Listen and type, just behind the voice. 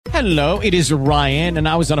Hello, it is Ryan, and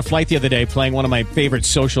I was on a flight the other day playing one of my favorite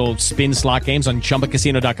social spin slot games on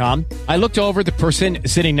ChumbaCasino.com. I looked over at the person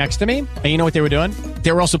sitting next to me, and you know what they were doing?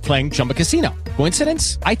 They were also playing Chumba Casino.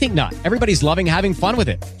 Coincidence? I think not. Everybody's loving having fun with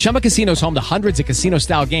it. Chumba Casino is home to hundreds of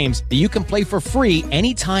casino-style games that you can play for free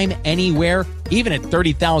anytime, anywhere, even at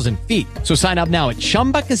 30,000 feet. So sign up now at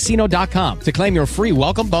ChumbaCasino.com to claim your free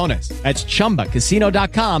welcome bonus. That's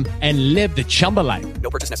ChumbaCasino.com and live the Chumba life.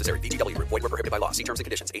 No purchase necessary. VGW. Void where prohibited by law. See terms and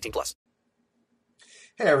conditions. 18+.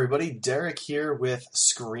 Hey everybody, Derek here with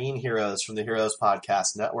Screen Heroes from the Heroes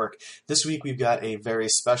Podcast Network. This week we've got a very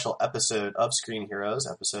special episode of Screen Heroes,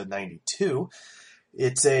 episode 92.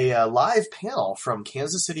 It's a live panel from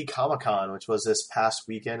Kansas City Comic-Con, which was this past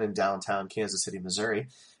weekend in downtown Kansas City, Missouri.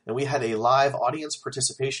 And we had a live audience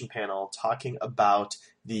participation panel talking about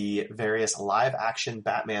the various live-action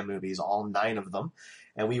Batman movies, all 9 of them.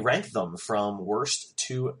 And we ranked them from worst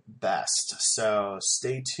to best. So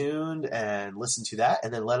stay tuned and listen to that.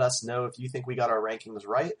 And then let us know if you think we got our rankings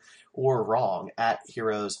right or wrong at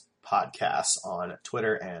Heroes Podcasts on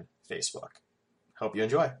Twitter and Facebook. Hope you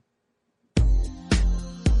enjoy.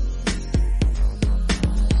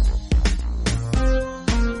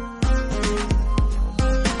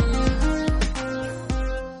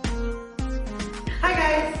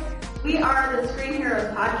 We are the Screen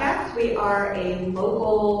Heroes Podcast. We are a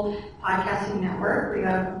local podcasting network. We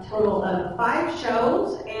have a total of 5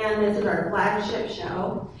 shows, and this is our flagship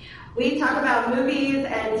show. We talk about movies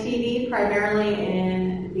and TV primarily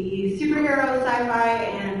in the superhero, sci-fi,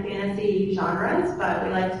 and fantasy genres, but we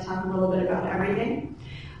like to talk a little bit about everything.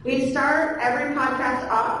 We start every podcast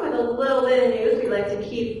off with a little bit of news. We like to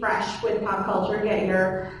keep fresh with pop culture, get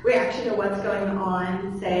your reaction to what's going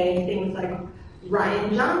on, say things like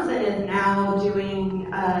Rian Johnson is now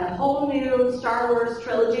doing a whole new Star Wars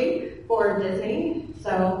trilogy for Disney.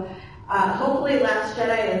 So hopefully Last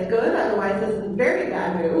Jedi is good. Otherwise, this is a very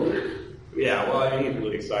bad move. Yeah, well, I mean, he's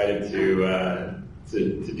really excited to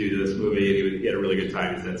do this movie. He had a really good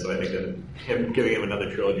time, he said. So I think that him giving him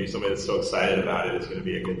another trilogy, somebody that's so excited about it, is going to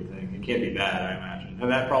be a good thing. It can't be bad, I imagine.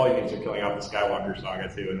 And that probably means they're killing off the Skywalker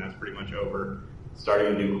saga too, and that's pretty much over.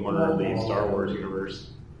 Starting a new corner of the Star Wars universe.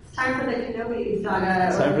 It's time for the Kenobi saga.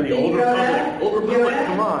 It's time for the Old Republic. Old Republic,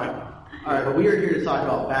 come on. All right, but we are here to talk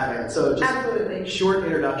about Batman. So just Absolutely. Short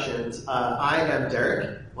introductions. I am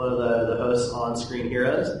Derek, one of the hosts on Screen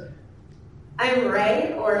Heroes. I'm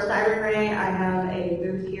Ray, or Siren Ray. I have a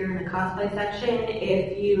booth here in the cosplay section.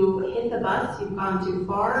 If you hit the bus, you've gone too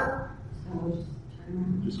far. So just turn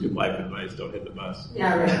around. Just good life advice, don't hit the bus.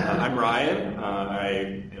 Yeah, right. I'm Ryan.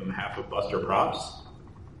 I am half of Buster Props.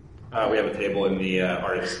 We have a table in the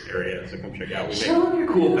artist area, so come check out. We make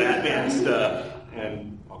cool Batman stuff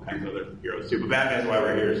and all kinds of other heroes too. But Batman's why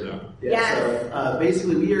we're here, so. Yeah, Yes. So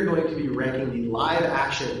basically we are going to be ranking the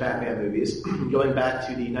live-action Batman movies, going back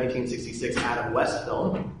to the 1966 Adam West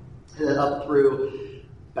film, and then up through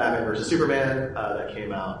Batman vs. Superman, that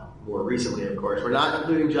came out more recently, of course. We're not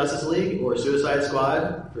including Justice League or Suicide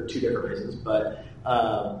Squad for 2 different reasons, but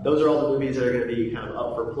those are all the movies that are going to be kind of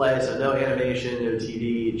up for play. So no animation, no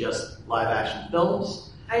TV, just live-action films.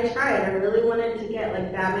 I tried. I really wanted to get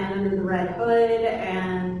like Batman Under the Red Hood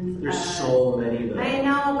and... There's so many though. I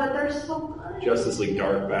know, but they're so good. Justice League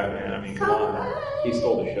Dark Batman, I mean, come So on. good. He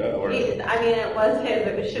stole the show. It was his.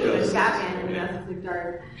 It should have been Batman in Justice League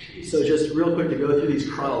Dark. So just real quick to go through these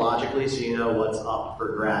chronologically so you know what's up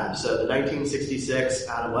for grabs. So the 1966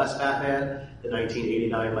 Adam West Batman, the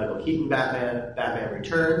 1989 Michael Keaton Batman, Batman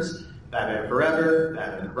Returns, Batman Forever,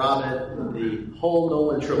 Batman and Robin, the whole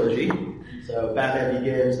Nolan trilogy. So Batman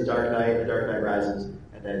Begins, The Dark Knight Rises,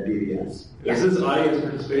 and then BVS. Yeah. This is audience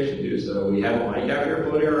participation too, so we have a mic out here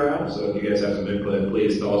floating around, so if you guys have some input,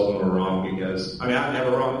 please tell us when we're wrong, because, I mean, I'm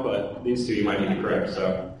never wrong, but these 2 you might need to correct,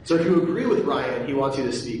 so. So if you agree with Ryan, he wants you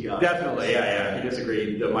to speak up. Definitely, yeah. If you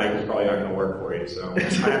disagree, the mic is probably not going to work for you, so. I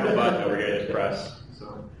have a button over here to press,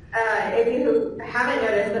 so. If you haven't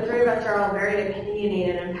noticed, the 3 of us are all very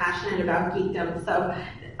opinionated and passionate about geekdom, so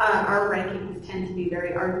our rankings tend to be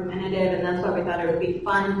very argumentative, and that's why we thought it would be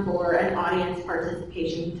fun for an audience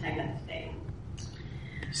participation type of thing.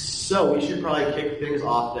 So we should probably kick things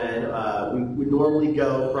off then. We normally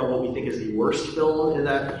go from what we think is the worst film in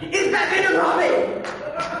that. It's Batman and Robin!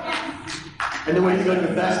 And then we can go to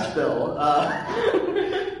the best film.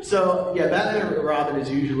 So, yeah, Batman and Robin is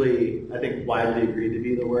usually, I think, widely agreed to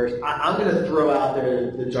be the worst. I'm going to throw out there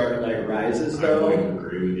The Dark Knight Rises, though. I would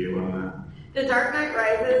agree with you on that. The Dark Knight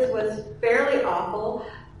Rises was fairly awful,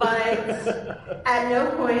 but at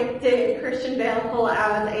no point did Christian Bale pull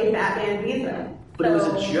out a Batman visa. But it was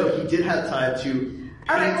a joke. He did have time to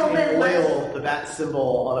All right, well, then oil the bat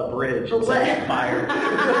symbol on a bridge and set it on fire.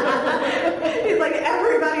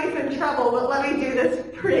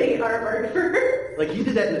 Like, he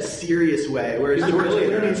did that in a serious way, whereas George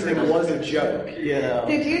Clooney's thing was a joke, you know?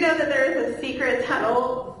 Did you know that there is a secret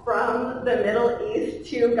tunnel from the Middle East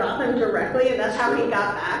to Gotham directly, and that's how he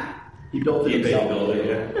got back? He built it himself.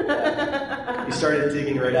 He started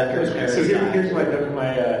digging right after his parents So died. here's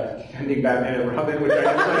my ending Batman and Robin, which I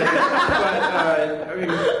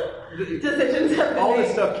mean, Decisions have been all this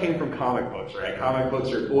made. stuff came from comic books, right? Comic books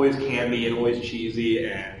are always campy and always cheesy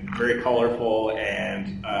and very colorful,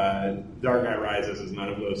 and Dark Knight Rises is none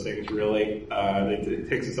of those things, really. It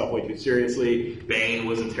takes itself way too seriously. Bane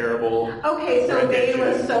was a terrible... Okay, so Bane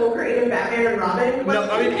was so great in Batman and Robin. No,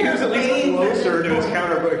 I mean, he was at least closer to his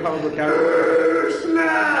comic book counter.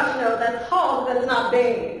 Snap! No, that's Hulk, that's not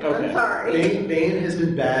Bane. Okay. I'm sorry. Bane has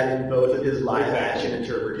been bad in both of his live-action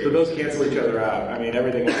interpretations. So those cancel each other out. I mean,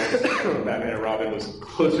 everything else, Batman and Robin was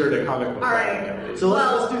closer to comic book. All right. So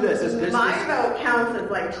let's do this. My vote counts as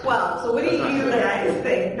like 12. So what do you guys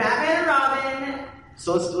think? Batman and Robin?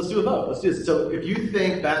 So let's do a vote. Let's do this. So if you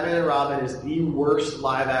think Batman and Robin is the worst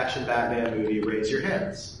live-action Batman movie, raise your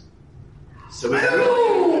hands. So we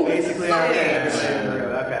basically our hands.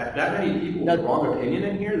 Okay. That many people with wrong opinion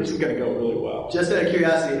in here? This is going to go really well. Just out of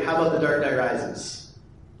curiosity, how about The Dark Knight Rises?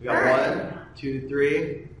 We got All right. 1, 2,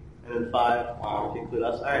 3, and then 5. Wow, if you include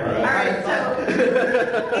us. All right. All right, so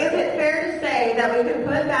is it fair to say that we can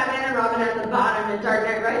put Batman and Robin at the bottom and Dark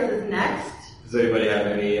Knight Rises next? Does anybody have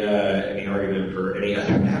any argument for any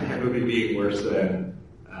other Batman movie being worse than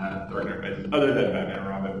Dark Knight Rises, other than Batman and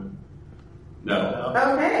Robin? No.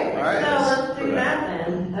 Okay, All right, so let's do for that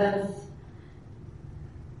then.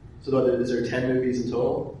 So is there 10 movies in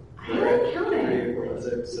total? I haven't counted. 3, 4, 5,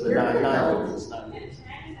 6, 7, You're 9 right. movies. It's 9 movies.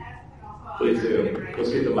 Please do.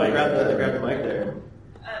 Let's get the mic. Grab the mic there.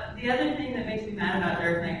 The other thing that makes me mad about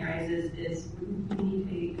Dark Knight Rises is we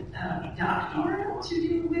need a doctor to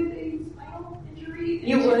deal with a spinal injury.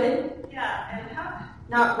 You would? Yeah, and how?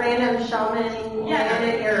 Not random shaman land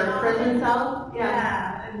in your prison cell?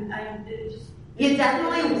 Yeah, and it just... You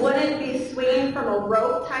definitely wouldn't be swinging from a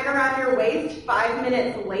rope tied around your waist 5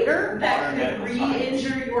 minutes later. That could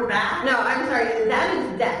re-injure your back. No, I'm sorry, that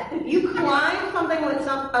is death. If you climb something with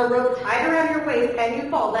a rope tied around your waist and you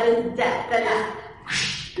fall, that is death. That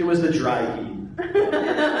It was the dry heat.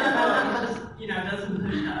 Just, does some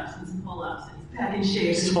push-ups and some pull-ups and he's back in shape.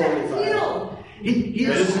 It's totally fine. healed.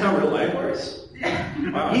 That isn't how real life works.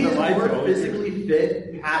 Wow, He is the life more goes. physically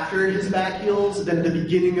fit after his back heals than the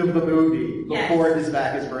beginning of the movie before his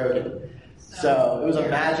back is broken. So it was a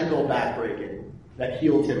magical back breaking that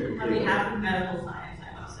healed him On completely. behalf of medical science,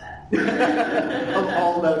 I'm upset. Of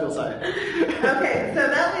all medical science. Okay, so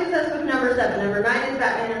that leaves us with number 7. Number 9 is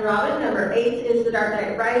Batman and Robin. Number 8 is The Dark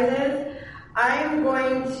Knight Rises. I'm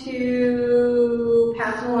going to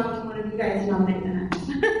pass it along to one of you guys to nominate the next.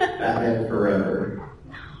 Batman Forever.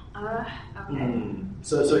 Okay.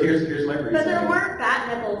 So here's my reason. But there weren't bat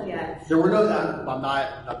nipples yet. There were no.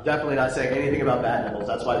 I'm definitely not saying anything about bat nipples.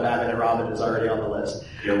 That's why Batman and Robin is already on the list.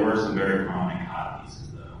 There were some very prominent cod pieces,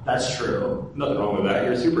 though. That's true. Nothing wrong with that.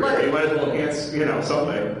 You're a superhero. You might as well enhance,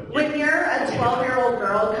 something. When you're a 12-year-old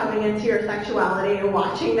girl coming into your sexuality and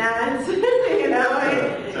watching that, So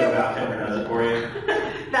Val Kilmer does it for you.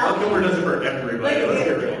 Val Kilmer does it for everybody. Let's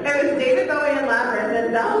get real. It was David Bowie and Labyrinth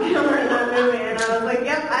and Val Kilmer in that movie, and I was like,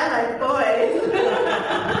 yep, I like boys.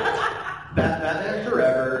 Batman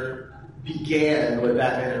Forever began when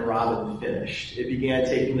Batman and Robin finished. It began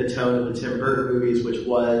taking the tone of the Tim Burton movies, which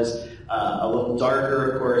was a little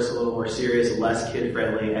darker, of course, a little more serious, less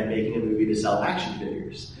kid-friendly, and making a movie to sell action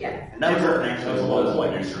figures. Yes, And that was the whole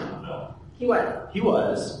point. he was. He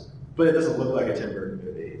was, but it doesn't look like a Tim Burton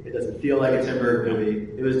movie. It doesn't feel like a Tim Burton movie.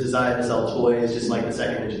 It was designed to sell toys, just like the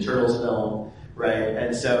second Ninja Turtles film, right?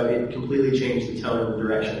 And so it completely changed the tone of the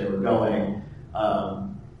direction they were going.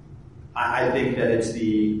 I think that it's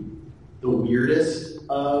the weirdest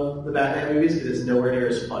of the Batman movies because it's nowhere near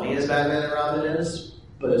as funny as Batman and Robin is,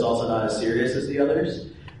 but it's also not as serious as the others.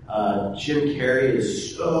 Jim Carrey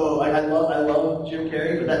is so... I love Jim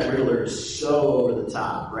Carrey, but that Riddler is so over the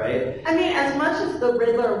top, right? I mean, as much as the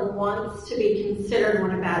Riddler wants to be considered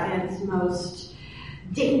one of Batman's most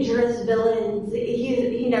dangerous villains,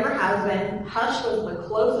 he never has been. Hush was the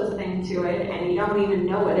closest thing to it, and you don't even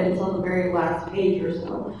know it until the very last page or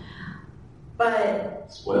so.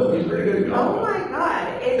 But, Spoiler, he's pretty good. oh my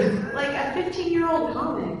god, it's like a 15-year-old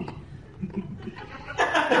comic.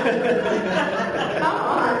 Come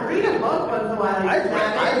on, read a book once in a while.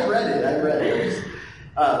 I've read it.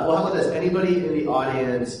 Well, how about this? Anybody in the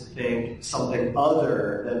audience think something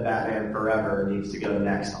other than Batman Forever needs to go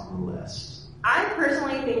next on the list? I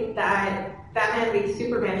personally think that Batman v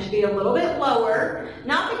Superman should be a little bit lower,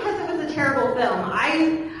 not because it was a terrible film.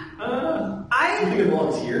 I You think it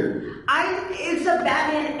belongs here? It's a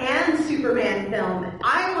Batman and Superman film.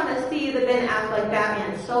 I want to see the Ben Affleck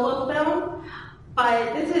Batman solo film,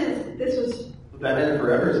 but this was. Batman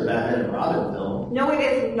Forever is a Batman and Robin film. No, it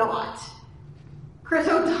is not. Chris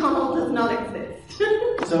O'Donnell does not exist.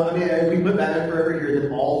 So, I mean, if we put Batman Forever here,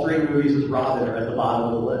 then all 3 movies with Robin are at the bottom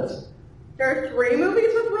of the list. There are 3 movies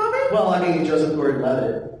with Robin? Well, I mean, Joseph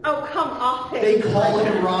Gordon-Levitt. Oh, come off it. They call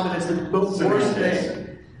him Robin. It's the most worst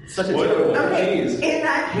thing. Such a terrible. Okay, in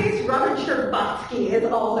that case, Robin Scherbatsky is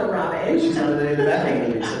also Robin. She's not in any of the Batman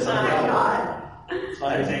movies. Oh my god. It's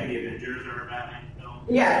fine. I think the Avengers are a Batman film.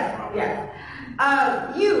 Yes.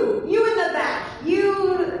 You in the back, you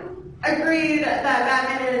agreed that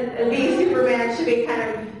Batman and v Superman should be kind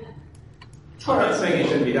of I'm not saying it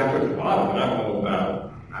shouldn't be down at the bottom, but I don't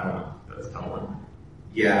know. That's a tough one.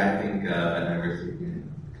 Yeah, I think Batman vs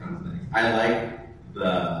Superman comes next. I like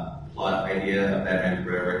the plot idea of Batman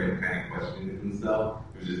Forever, him kind of questioning himself.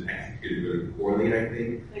 It was just executed really poorly, I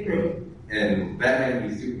think. Agreed. And Batman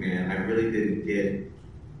v Superman, I really didn't get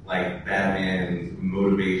like Batman's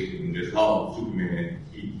motivation. Just Superman,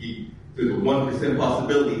 there's a 1%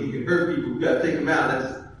 possibility he can hurt people. We gotta take him out.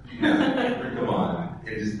 Come on.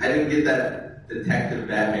 And I didn't get that detective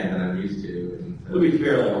Batman that I'm used to. And so, To be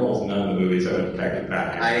fair, like almost none of the movies have a detective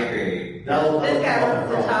Batman. I agree. This guy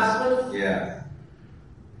wants to talk. Let's Yeah.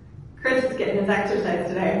 Chris is getting his exercise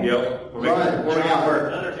today. Yep. We're out work.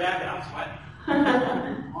 Another jacket, I'm sweating.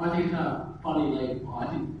 I think it's kind of funny, I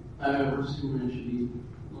think Batman vs Superman should be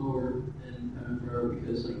lower than Batman Forever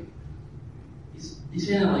because, he's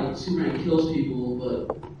saying that, Superman kills people,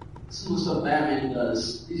 but some of the stuff Batman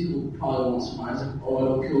does, these people probably won't survive. It's like, I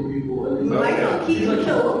don't kill people. And Michael Keaton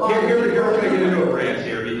killed a lot of Here we're people. going to get into a rant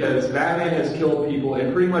here because Batman has killed people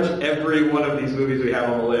in pretty much every one of these movies we have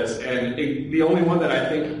on the list, and the only one that I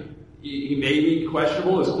think he may be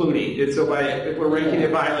questionable is Clooney. And so if we're ranking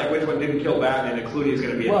it by which one didn't kill Batman, and Clooney is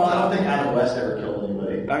going to be. Well, I don't think Adam West ever killed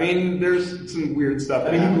anybody. I mean, there's some weird stuff.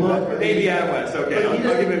 I mean, he blew up. Maybe Adam West. Okay, I'll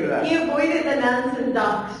give him that. He avoided the nuns and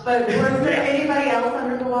ducks, but was there anybody else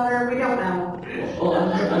under the water? We don't know.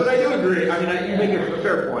 But I do agree. I mean, you make a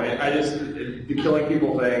fair point. The killing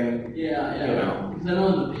people thing. Yeah. You know. Because I know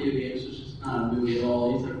in the video games it's just not a movie at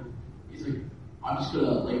all. He's like, I'm just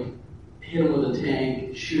gonna hit him with a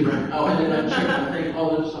tank, shoot him. Oh, and then I check and think,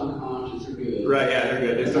 they're just unconscious. They're good. Right, yeah, they're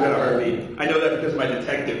good. They still got a heartbeat. I know that because of my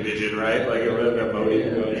detective vision, right? It really got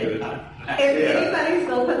motive going to it. If anybody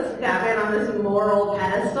still puts Batman on this moral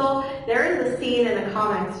pedestal, there is a scene in the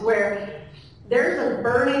comics where there's a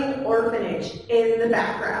burning orphanage in the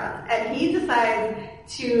background, and he decides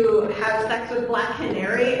to have sex with Black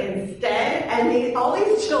Canary instead, and all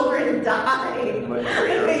these children die.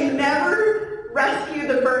 And they never rescue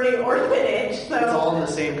the burning orphanage. So It's all in the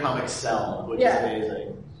same comic cell, which is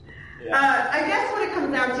amazing. Yeah. I guess what it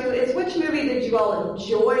comes down to is which movie did you all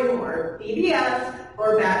enjoy more, BVS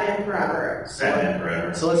or Batman Forever? Batman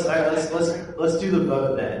Forever. So let's do the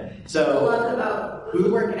vote then. So Love the vote. Let's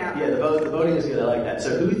work it out. Yeah, the voting is good. I like that.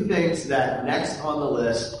 So who thinks that next on the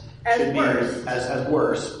list should be as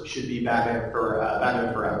worse should be Batman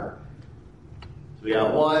Forever? So we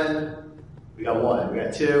got one. We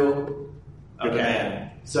got two.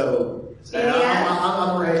 Okay. So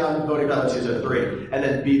I'm voting for 2, so 3, and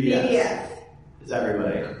then BVS. Is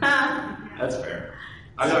everybody? That's fair.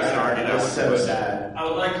 I'm not going to argue that. That's so sad. I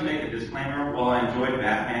would like to make a disclaimer. While I enjoyed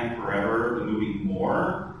Batman Forever, the movie,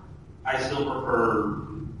 more, I still prefer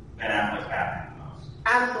Ben Affleck's Batman the most.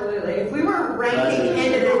 Absolutely. If we were ranking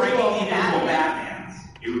individual Batmans,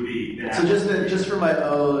 it would be Ben So just for my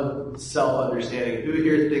own self-understanding, who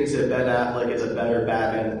here thinks that Ben Affleck is a better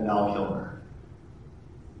Batman than Val Kilmer?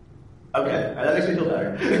 Okay, that makes me feel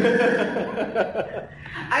better.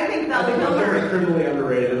 I think Val Kilmer is criminally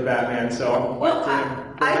underrated as Batman, so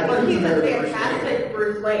I think he's a fantastic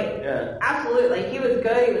Bruce Wayne. Yeah. Absolutely. He was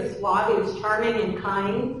good, he was suave, he was charming and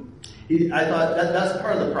kind. I thought that's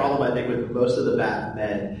part of the problem, I think, with most of the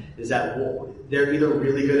Batmen, is that they're either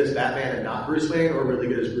really good as Batman and not Bruce Wayne, or really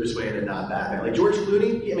good as Bruce Wayne and not Batman. Like George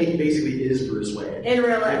Clooney, he basically is Bruce Wayne. In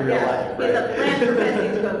real life, right? He's a philanthropist,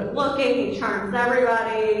 he's good looking, he charms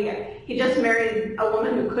everybody. He just married a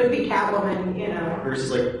woman who could be Catwoman,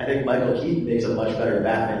 Versus, I think Michael Keaton makes a much better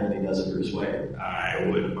Batman than he does a Bruce Wayne. I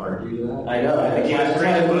would argue that. I know. I think he was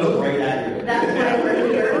right at you. That's why we're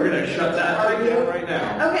here. We're going to shut that argument right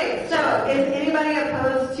now. Okay, so is anybody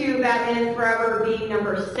opposed to Batman Forever being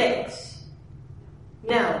number 6?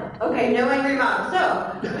 No. Okay, no angry mob.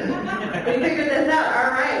 So, we figured this out.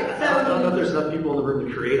 All right. I don't know if there's enough people in the room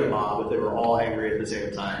to create a mob if they were all angry at the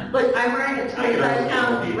same time. Look, I'm wearing a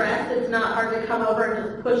 25-pound dress. It's not hard to come over and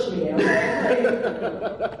just push me,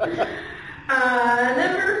 okay?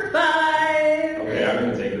 Number 5. Okay, I'm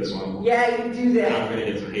going to take this one. Yeah, you do that. I'm going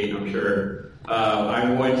to get some hate, I'm sure.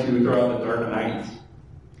 I'm going to throw out The Dark Knight.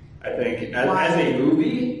 I think as a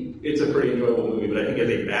movie, it's a pretty enjoyable movie, but I think as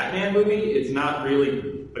a Batman movie, it's not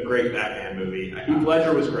really a great Batman movie. Heath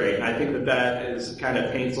Ledger was great, and I think that is kind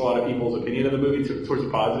of taints a lot of people's opinion of the movie towards the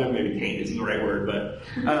positive. Maybe taint isn't the right word, but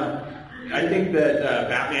I think that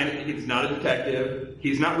Batman, he's not a detective.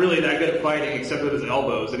 He's not really that good at fighting except with his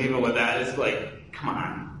elbows, and even with that, it's like, come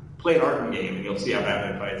on, play an Arkham game and you'll see how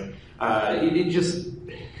Batman fights. It just,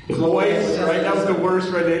 his voice, right? That was the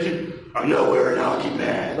worst rendition. I'm nowhere in hockey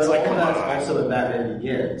pads. But like, all that's also in Batman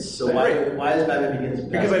Begins. So why is Batman Begins better?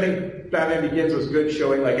 Because I think Batman Begins was good,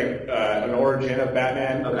 showing like an origin of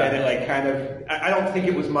Batman, and it like kind of. I don't think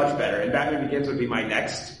it was much better, and Batman Begins would be my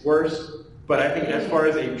next worst. But I think as far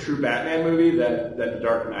as a true Batman movie, that The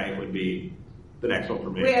Dark Knight would be the next one for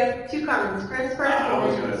me. We have 2 comments. Chris first. I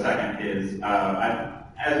was going to second is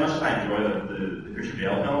as much as I enjoy the Christian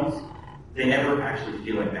Bale films, they never actually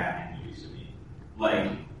feel like Batman movies to me.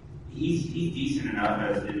 Like. He's decent enough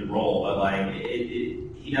as in the role, but like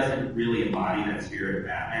he doesn't really embody that spirit of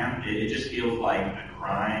Batman. It just feels like a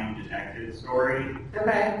crime detective story.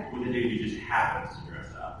 Okay. With a dude who just happens to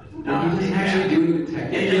dress up. He's just actually doing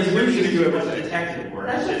detective. It's too much detective work.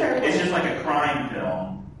 It's just like a crime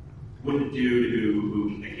film with a dude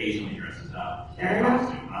who occasionally dresses up in a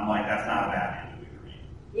costume. And I'm like, that's not a Batman movie for me.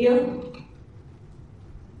 You?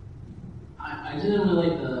 I didn't really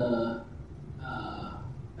like the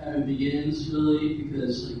Batman Begins, really,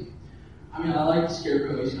 because, like, I mean, I like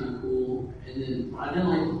Scarecrow, he's kind of cool, and then I didn't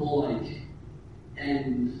like the whole, like,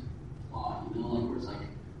 end plot, you know, like, where it's like,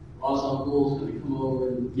 Ra's al Ghul's gonna come over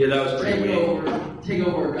and that was pretty take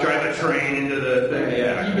over drive a train into the thing,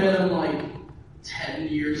 yeah. He met him, like, 10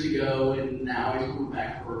 years ago, and now he's coming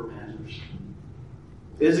back for revenge or something.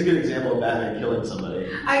 It is a good example of Batman killing somebody.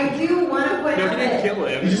 I do want to point out that... kill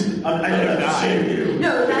him. I have to you.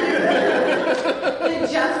 No, that is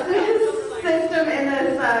the justice system in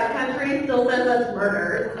this country still says that's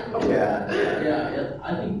murder. Yeah.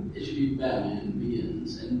 I think it should be Batman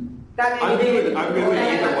Begins. And I'm good with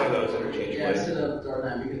either one of those interchangeably. Yeah, I set up Dark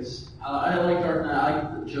Knight because I like Dark Knight. I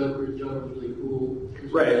like the Joker. The Joker's really cool.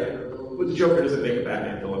 Right. But the Joker doesn't make a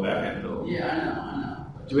Batman film a Batman film. Yeah, I know.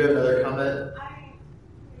 Do we have another comment?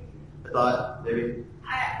 Thought, maybe?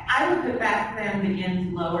 I would put Batman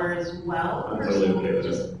Begins lower as well. I'm totally okay with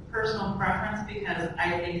just personal preference, because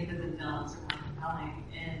I think that the villains are more compelling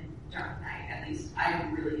in Dark Knight. At least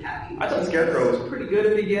I'm really happy. I thought Scarecrow was pretty good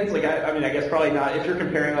in Begins. Like, I mean, I guess probably not. If you're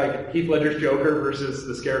comparing like Heath Ledger's Joker versus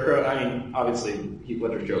the Scarecrow, I mean, obviously Heath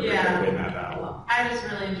Ledger's Joker is going to win that battle. I just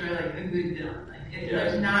really enjoy like a good villain. Like, if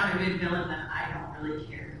there's not a good villain, then I don't really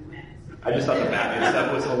care who wins. I just thought the Batman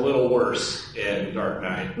stuff was a little worse in Dark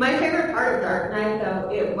Knight. My favorite part of Dark Knight,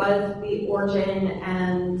 though, it was the origin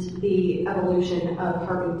and the evolution of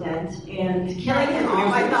Harvey Dent. And killing him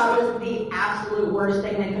off, I thought, was the absolute worst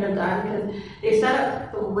thing they could have done, because they set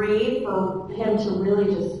up 3 for him to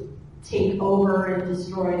really just take over and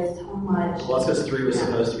destroy so much. Well, that's because 3 was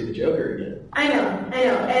supposed to be the Joker again. I know.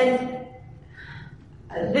 And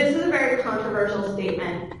this is a very controversial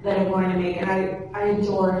statement that I'm going to make, and I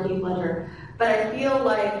adore Heath Ledger, but I feel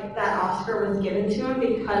like that Oscar was given to him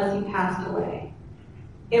because he passed away.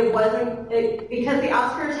 It wasn't, because the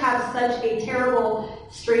Oscars have such a terrible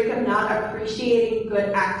streak of not appreciating good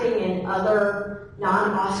acting in other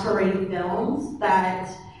non-Oscar-rated films,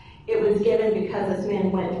 that it was given because this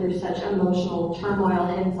man went through such emotional turmoil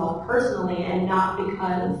himself personally, and not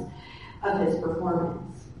because of his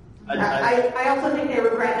performance. I also think they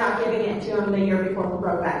regret not giving it to him the year before for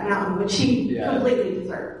Brokeback Mountain, which he completely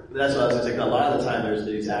deserved. That's what I was going to say. A lot of the time, there's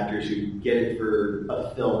these actors who get it for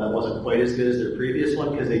a film that wasn't quite as good as their previous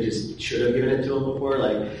one because they just should have given it to him before.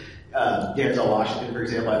 Like Denzel Washington, for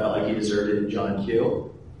example, I felt like he deserved it in John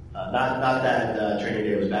Q. Not that Training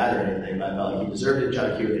Day was bad or anything, but I felt like he deserved it in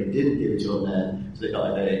John Q. And they didn't give it to him then, so they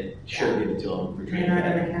felt like they should have given it to him for Training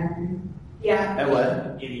Day. Yeah. And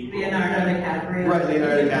what? Leonardo DiCaprio. Right,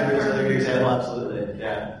 Leonardo DiCaprio is another good example, absolutely.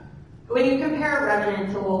 Yeah. When you compare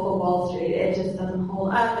Revenant to Wolf of Wall Street, it just doesn't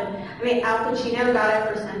hold up. And I mean, Al Pacino got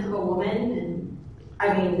it for Scent of a Woman, and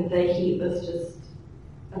I mean, The Heat was just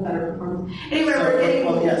a better performance. Anyway, we're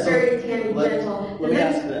getting very tangential. Let me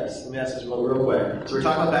ask this real quick. So we're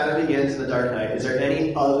talking about Batman Begins and The Dark Knight. Is there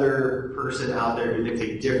any other person out there who thinks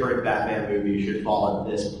a different Batman movie should fall at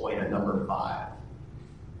this point at number 5?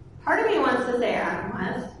 Part of me wants to say Adam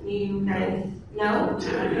West. You guys know?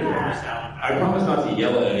 I promise not to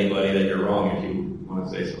yell at anybody that you're wrong if you want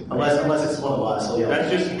to say something. Unless it's one of us.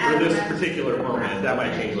 That's just for this particular moment. That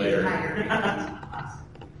might change later.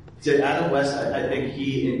 See, Adam West, I think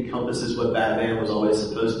he encompasses what Batman was always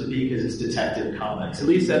supposed to be because it's detective comics. At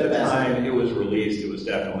least at the time it was released, it was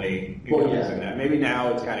definitely encompassing yeah. that. Maybe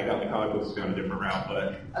now it's kind of got the comic books going a different route,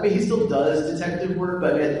 but I mean, he still does detective work,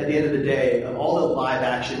 but at the end of the day, of all the live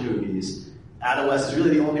action movies, Adam West is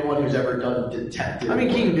really the only one who's ever done detective. I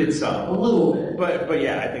mean, Keaton did some. A little bit. But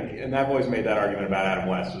yeah, I think, and I've always made that argument about Adam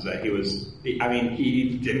West, was that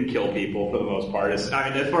he didn't kill people for the most part. As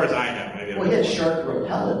far as I know. Maybe Well, he had shark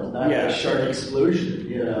repellent, not like shark exclusion,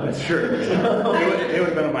 you know. That's true. It would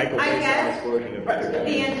have been a Michael Bay explosion. If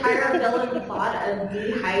the entire villain plot of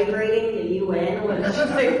dehydrating the UN was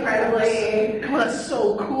just incredibly... Come on, that's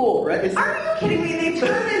so cool, right? Are you kidding me? They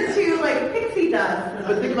turned into, like, pixie dust.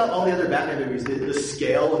 But think about all the other Batman movies. The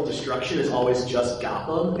scale of destruction is always just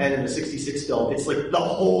Gotham, and in the 66 film, it's like the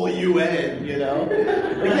whole UN, you know?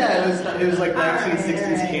 Like, yeah, it was like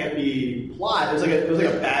 1960s campy plot. It was like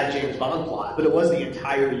a bad James Bond plot, but it was the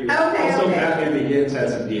entire UN. Also, Batman Begins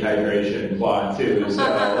has some dehydration plot too, so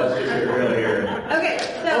let's just get real here. Okay,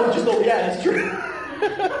 so... that's true.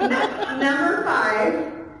 Number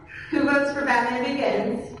 5, who votes for Batman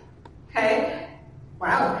Begins? Okay.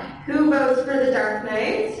 Wow. Who votes for The Dark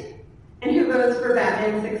Knight? And who votes for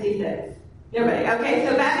Batman 66? Nobody. Okay,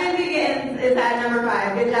 so Batman Begins is at number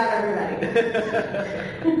 5. Good job, everybody.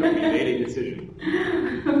 You made a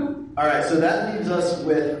decision. All right, so that leaves us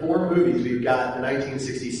with 4 movies. We've got the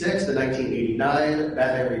 1966, the 1989,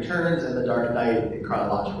 Batman Returns, and The Dark Knight in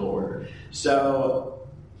chronological order. So,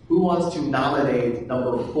 who wants to nominate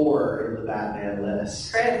number 4 in the Batman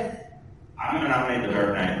list? Chris. I'm going to nominate The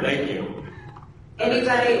Dark Knight. Thank you.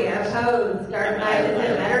 Anybody opposed? Dark Knight, is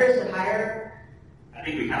it better? Is it higher? I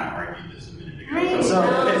think we kind of argued this a minute ago. Right. So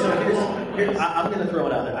here's I'm going to throw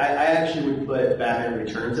it out there. I actually would put Batman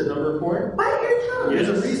Returns at number 4. Bite your tongue. There's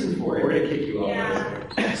a reason for it. We're going to kick you off.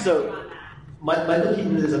 Yeah. So, Michael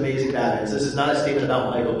Keaton is amazing Batman. So this is not a statement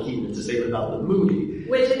about Michael Keaton. It's a statement about the movie.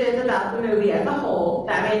 Which it is about the movie as a whole.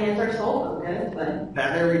 Batman is our sole focus, but...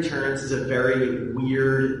 Batman Returns is a very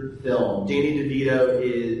weird film. Danny DeVito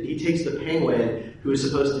he takes the Penguin, who is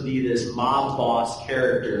supposed to be this mob boss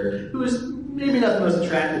character, who is maybe not the most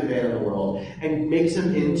attractive man in the world, and makes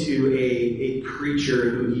him into a creature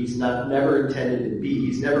who he's never intended to be.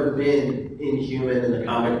 He's never been Inhuman in the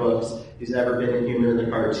comic books. He's never been Inhuman in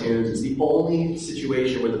the cartoons. It's the only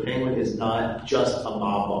situation where the Penguin is not just a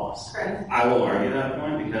mob boss. Right. I will argue that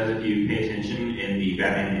point because if you pay attention in the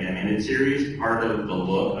Batman the Animated Series, part of the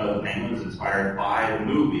look of the Penguin is inspired by the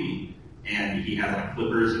movie, and he has like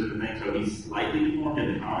flippers and the thing, so he's slightly deformed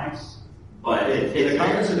in the comics. But in the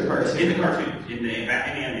comics or the cartoons? In the cartoons. In the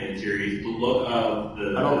Batman the Animated Series, the look of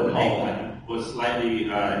the Penguin was slightly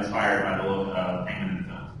inspired by the look of Penguin in the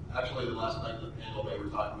film. Actually, the last night of the panel, they were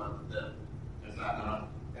talking about the death. Is that not?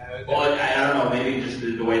 Well, I don't know. Maybe just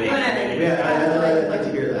the way they. I'd like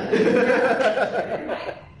to hear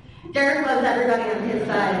that. Derek loves everybody on his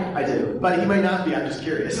side. I do, but he might not be. I'm just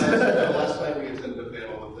curious. The last night we attended a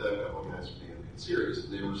panel with a couple guys from the animated series,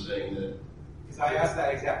 and they were saying that. Because I asked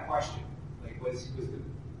that exact question. Like,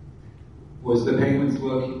 was the Penguin's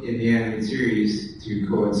look in the animated series to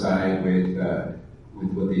coincide with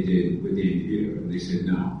what they did with Danny DeVito? And they said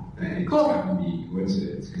no, that it just happened to be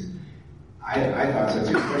coincidence. Because I thought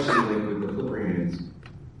so too, especially like with the flipper hands.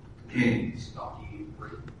 And stocky,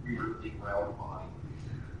 weird, big round body.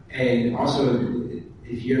 And also,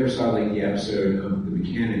 if you ever saw like the episode of The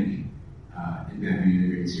Mechanic in Batman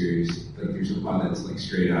Animated Series, like there's a plot that's like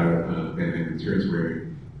straight out of Batman Returns where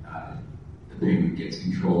the Penguin gets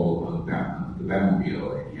control of the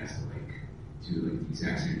Batmobile and he has to like do like the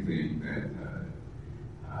exact same thing that.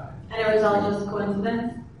 And it was all just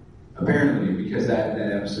coincidence? Apparently, because that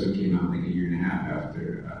episode came out like a year and a half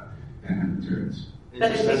after Batman Returns.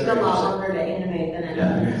 But it takes a lot longer to animate than it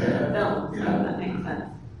does to film, so that makes sense.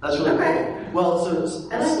 That's really cool. Well, so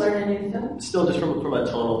I like learning new stuff. Still, just from a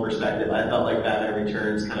tonal perspective, I felt like Batman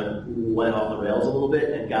Returns kind of went off the rails a little bit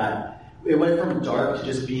and it went from dark to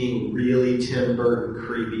just being really Tim Burton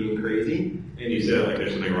creepy and crazy. And you said like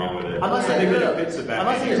there's something wrong with it. I'm not saying there's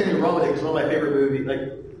anything wrong with it because one of my favorite movies, like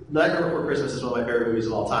Nightmare Before Christmas, is one of my favorite movies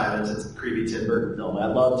of all time, and it's a creepy Tim Burton film. I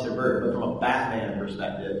love Tim Burton, but from a Batman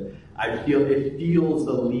perspective, I feel it feels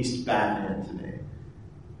the least Batman to me.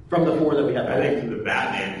 From the 4 that we have, I think the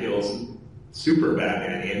Batman feels super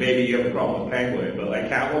Batman, and maybe you have a problem with Penguin, but like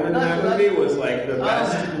Catwoman in that movie was like the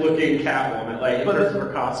best looking Catwoman. Like in terms of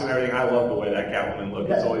her costume and everything, I love the way that Catwoman looked.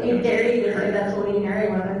 It's always you dare you to say that's Woody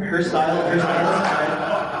Harry woman. Her style is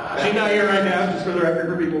fine. She's not here right now, just for the record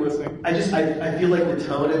for people listening. I feel like the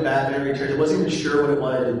tone in Batman Returns, I wasn't even sure what it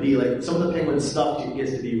wanted to be. Like, some of the Penguin stuff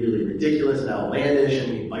gets to be really ridiculous and outlandish,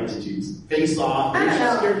 and he bites a dude's face off. I don't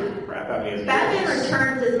know. Scared the crap out of me. Batman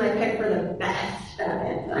Returns is my pick for the best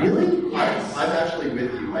Batman film. Really? Yes. I'm actually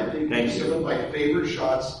with you. I think some of my favorite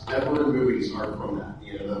shots ever in movies are from that.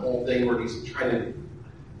 You know, the whole thing where he's trying to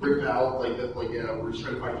rip out, where he's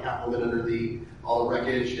trying to find Catwoman under all the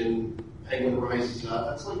wreckage and Penguin rises up.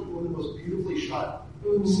 That's like one of the most beautifully shot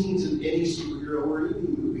scenes in any superhero or any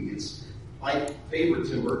movie. It's my favorite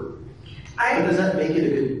Tim Burton. But does that make it a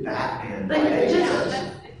good Batman? Like, I think it does.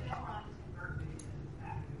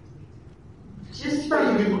 Just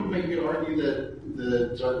from You could argue that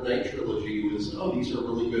the Dark Knight trilogy was, these are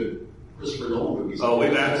really good Christopher Nolan movies. Oh,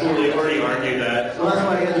 we've absolutely already argued that. Well, that's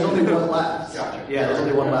why there's only one left. Gotcha. Yeah, there's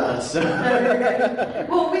only one left. So.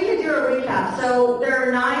 Well, we could do a recap. So there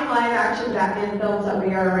are 9 live-action Batman films that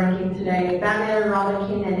we are ranking today. Batman and Robin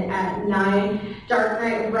came in at 9, Dark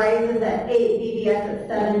Knight Rises at 8, BVS at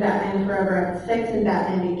 7, Batman Forever at 6, and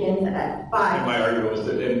Batman Begins at 5. My argument was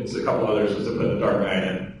that, and a couple others, was to put the Dark Knight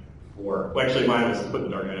in 4. Well, actually, mine was to put the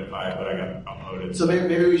Dark Knight at 5, but I got outvoted. So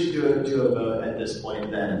maybe we should do a vote at this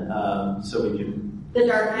point then, so we can The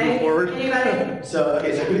Dark Knight. move forward. Anybody? So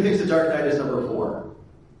who thinks the Dark Knight is number 4?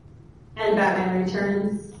 And Batman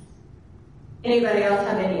Returns. Anybody else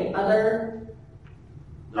have any other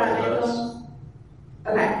Batman votes? films?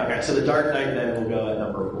 Okay. Okay, so the Dark Knight then will go at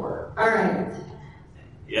number 4. All right.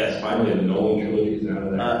 Yes, finally the Nolan trilogy's out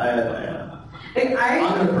of there.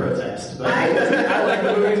 I'm going to protest. But I like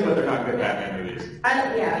the movies, but they're not good Batman movies.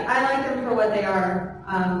 I like them for what they are.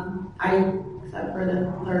 Except for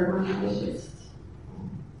the third one, it was just.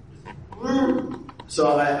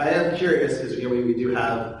 So I am curious because we do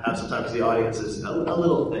have some time because the audience is a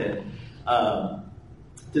little thin.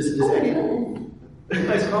 Does any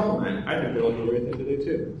nice compliment? I think they're looking great thing to do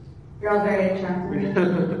too. You're all very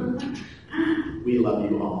attractive. We love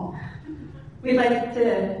you all. We'd like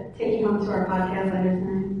to take you home to our podcast later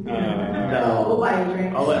tonight. No. We'll buy you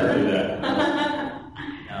drinks. I'll let her do that.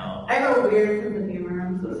 No. I have a weird sense of humor.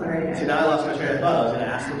 I'm so sorry, guys. See, now I lost my train of thought. I was going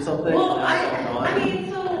to ask them something. Well, I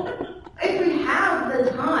mean, so if we have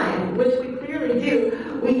the time, which we clearly do,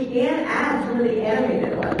 we can add some of the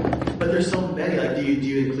animated ones. But there's so many. Like, do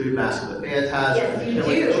you include Mask of the Phantasm? Yes, you do.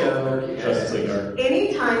 Justice League Dark.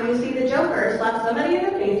 Anytime you see the Joker slap somebody in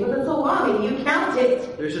the face with a salami, you count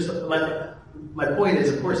it. There's just my point is,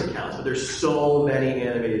 of course it counts, but there's so many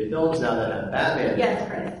animated films now that have Batman. Yes,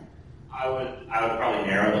 Chris. I would probably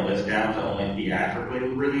narrow the list down to only theatrically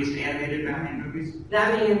released animated Batman movies.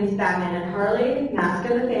 That means Batman and Harley, Mask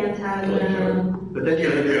of the Phantasm. But then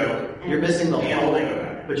you're missing the whole.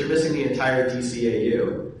 But you're missing the entire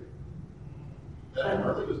DCAU.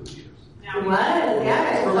 Harley was in theaters. It was,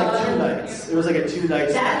 yeah. For like 2 nights. It was like a 2-night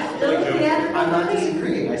That's special. still theatrical. I'm not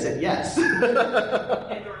disagreeing. I said yes.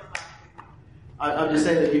 I'm just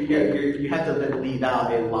saying that you have to then leave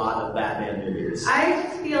out a lot of Batman movies. I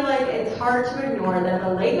just feel like it's hard to ignore that the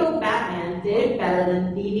Lego Batman did better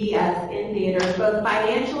than BVS in theaters, both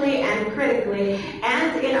financially and critically,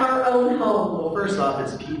 and in our own home. Well, first off,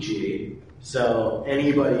 it's PG, so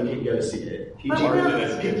anybody can go see it.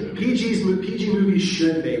 PG movies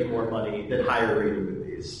should make more money than higher rated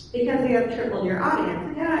movies. Because you have tripled your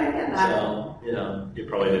audience. Yeah, I get that. So, you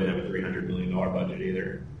probably didn't have a $300 million budget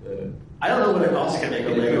either. I don't know what it costs to make a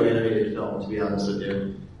Lego animated film, to be honest with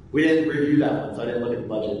you. We didn't review that one, so I didn't look at the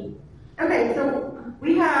budget. Okay, so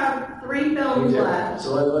we have 3 films left.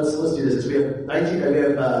 So let's do this. We have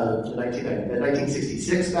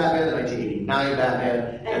 1966 Batman, the 1989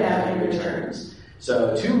 Batman, and Batman Returns.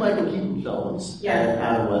 So 2 Michael Keaton films, and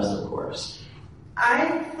Adam West, of course.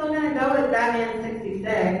 I'm still going to go with Batman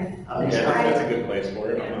 66. That's a good place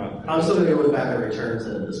for it. I'm still going to go with Batman Returns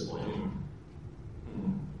at this point.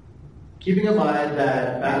 Keeping in mind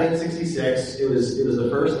that Batman 66, it was the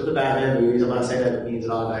first of the Batman movies. I'm not saying that it means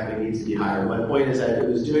it automatically needs to be higher. My point is that it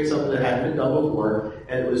was doing something that hadn't been done before,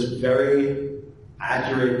 and it was very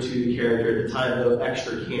accurate to the character at the time, though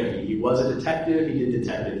extra campy. He was a detective. He did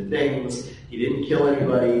detective things. He didn't kill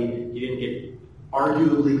anybody. He didn't get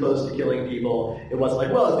arguably close to killing people. It wasn't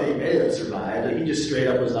like, well, they may have survived. Like, he just straight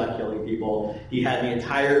up was not killing people. He had the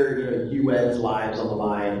entire UN's lives on the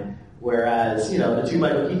line. Whereas, the 2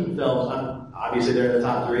 Michael Keaton films, obviously they're in the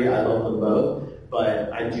top 3. I love them both.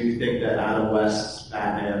 But I do think that Adam West's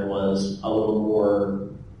Batman was a little more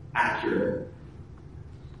accurate.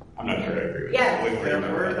 I'm not sure I agree with Yes.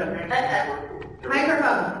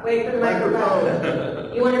 Microphone. Wait for the microphone.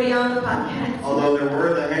 You want to be on the podcast? Although there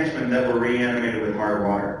were the henchmen that were reanimated with hard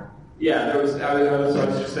water. Yeah, I was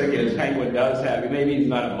just thinking, Penguin does have, maybe he's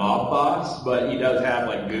not a mob boss, but he does have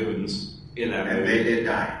like goons in that movie. And they did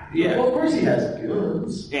die. Yeah. Well, of course he has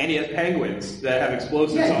goons. And he has penguins that have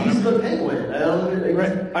explosives on Yeah, him. he's the Penguin.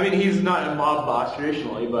 Right. I mean, he's not a mob boss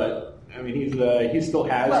traditionally, but I mean, he still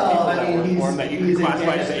has people that work for him that you can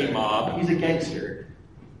classify as a mob. He's a gangster,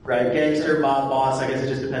 right? Gangster, mob boss. I guess it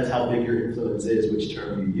just depends how big your influence is, which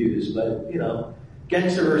term you use. But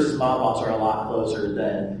gangster versus mob boss are a lot closer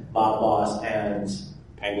than mob boss and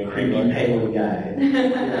creepy penguin guy.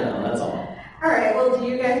 That's all. All right, well, do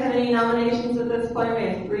you guys have any nominations at this point? We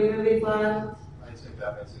have 3 movies left. I'd say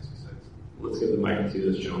Batman 66. Let's give the mic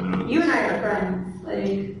to this gentleman. You and I are friends.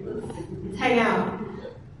 Like, let's hang out.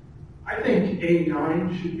 I think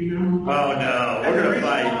 89 should be number 1. Oh no, we're going to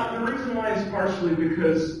fight. The reason why is partially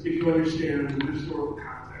because if you understand the historical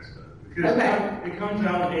context of it. Because it comes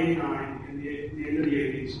out in 89, in the end of the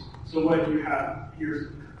 80s. So what you have a few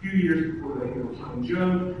years before that, you have Killing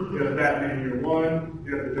Joke, you have Batman Year One,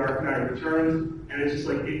 you have The Dark Knight Returns, and it's just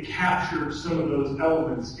like it captures some of those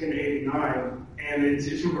elements in 89, and it's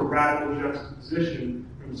sort of a radical juxtaposition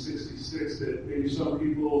from 66 that maybe some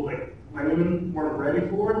people, like women, weren't ready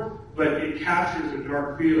for, but it captures a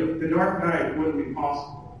dark feel. The Dark Knight wouldn't be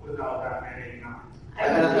possible without Batman 89.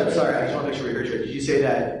 I'm sorry, I just want to make sure we heard you. Did you say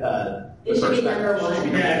that the first Batman should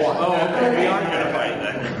be number 1? Oh, okay. We are going to fight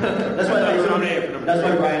then. That's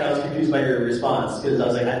why Brian, I was confused by your response, because I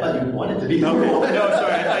was like, I thought you wanted to be number 1. No,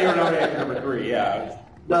 sorry, I thought you were nominated for number 3, yeah.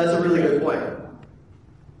 No, that's a really good point.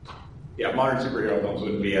 Yeah, modern superhero films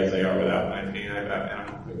wouldn't be as they are without 1989 Batman, I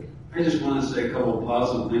don't think. I just want to say a couple of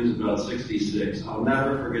positive things about 66. I'll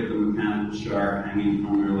never forget the mechanical shark hanging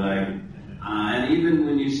from her leg. And even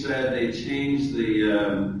when you said they changed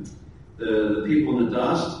the people in the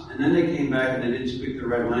dust, and then they came back and they didn't speak the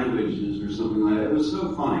right languages or something like that, it was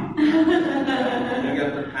so funny. They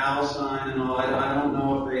got the Palestine and all. I don't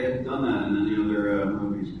know if they had done that in any other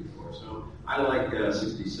movies before. So I like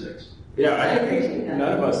 66. Yeah, I think none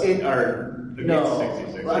of us are against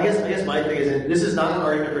 66. Well, I guess my thing is, and this is not an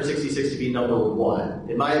argument for 66 to be number 1.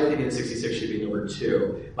 In my opinion, 66 should be number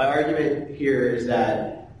 2. My argument here is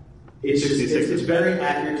that it's very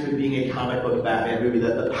accurate to being a comic book Batman movie,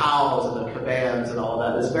 that the pals and the kabams and all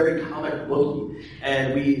that is very comic booky.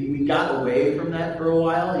 And we got away from that for a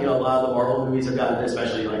while. A lot of the Marvel movies have gotten,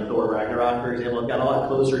 especially like Thor Ragnarok, for example, have gotten a lot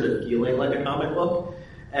closer to feeling like a comic book.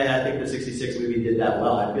 And I think the 66 movie did that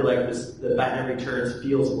well. I feel like the Batman Returns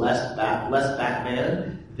feels less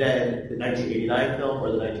Batman than the 1989 film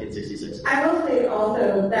or the 1966 film. I will say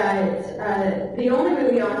also that the only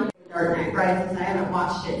movie on here, Dark Knight Rises, I haven't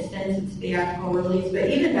watched it since its theatrical release, but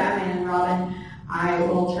even Batman and Robin, I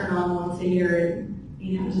will turn on once a year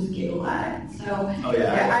and just giggle at it. So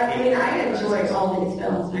I enjoy all these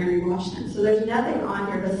films and I rewatch them. So there's nothing on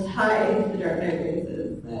here besides The Dark Knight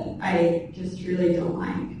Rises that I just really don't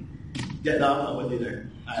like. Yeah, no, I'm with you there.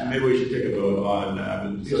 Maybe we should take a vote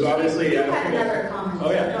on because obviously. You had another comment.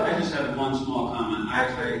 Oh yeah. I just had one small comment.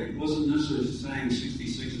 I wasn't necessarily saying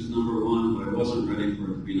 66 is number 1, but I wasn't ready for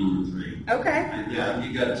it to be number 3. Okay.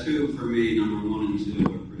 You got 2 for me. Number 1 and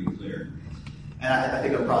 2 are pretty clear. And I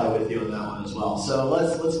think I'm probably with you on that one as well. So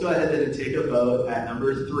let's go ahead and take a vote at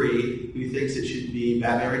number 3. Who thinks it should be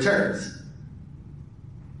Batman Returns?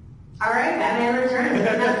 All right, Batman Returns.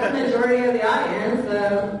 That's the majority of the audience.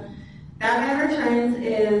 So Batman Returns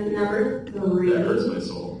is number 3. That hurts my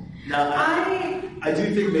soul. Now, I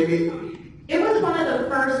do think maybe it was one of the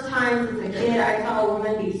first times as a kid I saw a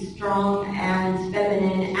woman be strong and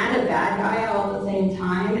feminine and a bad guy all at the same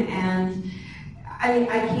time. And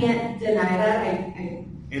I can't deny that.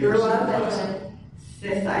 I grew up as a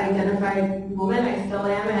cis-identified woman. I still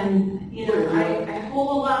am, and I hold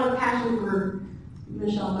a lot of passion for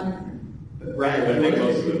Michelle Pfeiffer. Right, but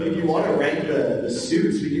if you want to rank the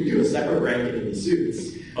suits, we can do a separate ranking of the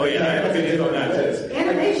suits. Oh yeah, I have opinions on that too.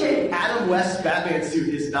 Animation. Adam West's Batman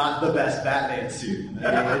suit is not the best Batman suit.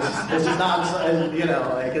 I mean, it's just not,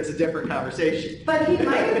 it's a different conversation. But he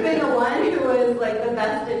might have been the one who was like the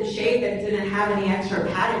best in shape and didn't have any extra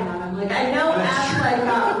padding on him. Like I know Adam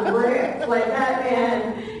got ripped, like that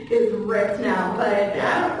man is ripped now, but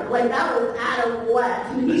Adam, that was Adam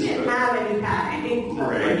West. He didn't have any padding.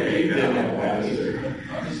 Right, he didn't have padding.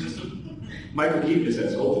 Michael Keaton just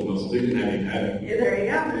has skeletal muscles. He didn't have any padding. Yeah, there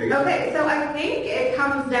you go. Okay, so I think it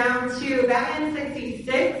comes down to Batman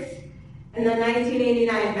 66 and then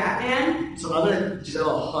 1989 Batman. So I'm going to just have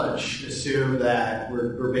a hunch, assume that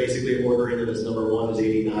we're basically ordering them as number 1 is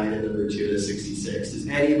 89 and number 2 is 66. Does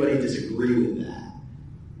anybody disagree with that?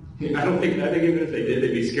 I think even if they did,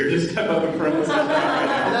 they'd be scared to step up in front of us. And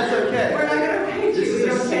that's okay. We're not going to rank you. This is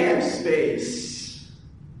a safe space.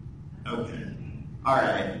 All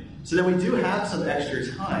right. So then we do have some extra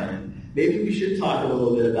time. Maybe we should talk a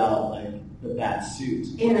little bit about like the bat suit.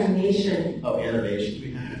 Animation. Oh,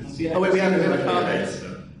 animation. Oh wait, we haven't had comments.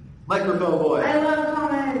 Microphone boy. I love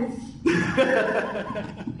comments.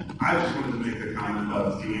 I just wanted to make the comment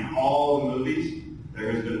about seeing all the movies.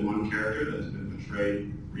 There has been one character that's been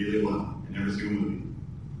portrayed really well in every single movie.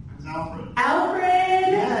 That's Alfred.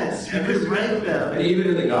 Alfred. Yes, you could rank them. And even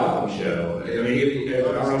in the Gotham show, I mean, I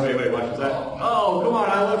don't know if anybody watches that. Oh, come on,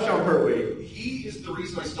 I love Sean Pertwee. He is the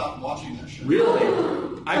reason I stopped watching that show. Really?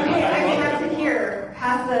 I have to hear.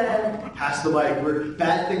 Pass the mic. We're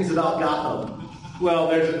bad things about Gotham. Well,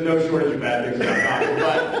 there's no shortage of bad things about Gotham,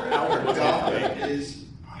 but Alfred Gotham is.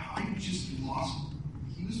 I just lost.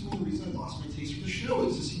 He was one of the reasons I lost my taste for the show.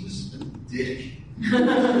 Is just he was a dick.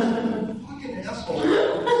 Fucking asshole.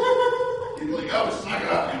 He'd be like, oh, suck it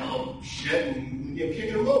up, you little shit, and kicking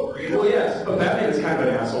him over. You know? Well, yes, but Batman's kind of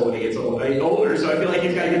an asshole when he gets older, so I feel like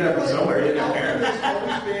he's got to get that from somewhere. Batman's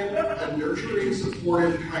always been a nurturing,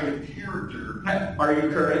 supportive kind of character. Are you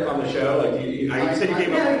current on the show? Like, you said you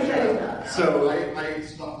came up. So I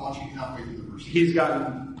stopped watching halfway through the first. He's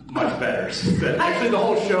gotten much better since then. Actually, the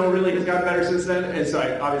whole show really has gotten better since then, and so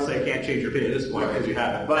obviously I can't change your opinion at this point because you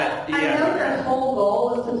haven't. But yeah. I know their whole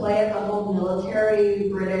goal was to play at the whole military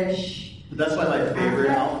British. But that's why my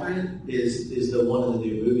favorite Alfred is the one in the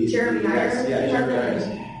new movies. Jeremy Irons. Yeah, Jeremy Irons.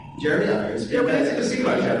 Jeremy Irons. Yeah, we didn't get to see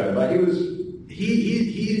much of him, but he was.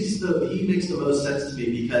 He makes the most sense to me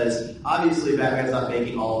because obviously Batman's not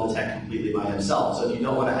making all the tech completely by himself. So if you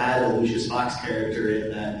don't want to add a Lucius Fox character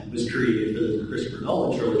in that was created for the Christopher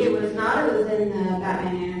Nolan trilogy, it was not. It was in the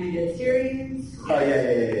Batman animated series. Oh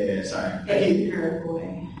yeah. Sorry. Nerd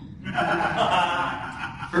boy.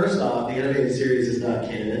 First off, the animated series is not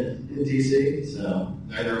canon in DC, so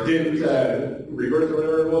didn't Rebirth or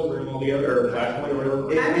whatever it was bring them all together, or Flashpoint or whatever.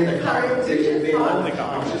 In the comics,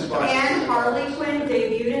 And Harley Quinn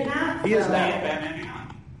debuted in that. He is that. Batman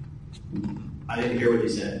Beyond. I didn't hear what you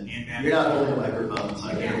said. You're not holding the microphone, so I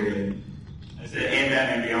can't hear you. I said, and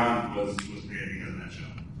Batman Beyond was created because of that show.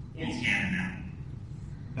 He's canon now.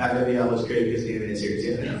 Batman Beyond was created because of the animated series.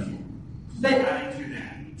 Yeah. But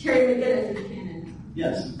Terry McGinnis is canon.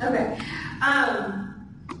 Yes. Okay.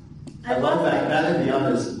 I love that. Batman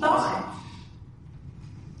Beyond is awesome.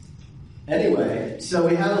 Anyway, so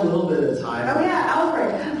we have a little bit of time. Oh yeah,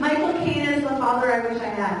 Alfred. Michael Caine is the father I wish I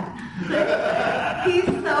had. He's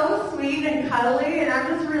so sweet and cuddly, and I'm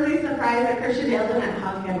just really surprised that Christian Bale didn't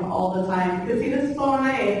hug him all the time because he was so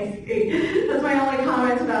nice. That's my only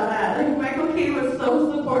comment about that. Like Michael Caine was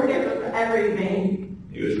so supportive of everything.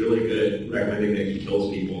 He was really good recommending that he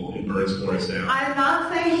kills people and burns forests down. I'm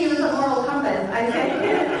not saying he was a moral compass. I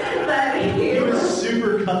said that he was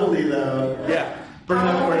super cuddly though. Yeah. Burn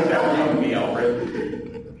that forest down with me,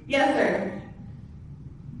 Alfred. Yes, sir.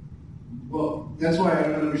 Well, that's why I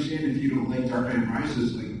don't understand if you don't like Dark Knight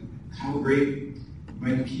Rises, like how great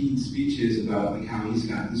Michael Keaton's speech is about like how he's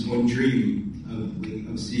got this one dream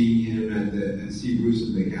of seeing him at Steve Bruce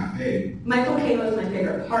at the cafe. Michael Caine was my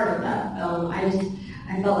favorite part of that film. I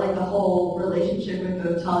felt like the whole relationship with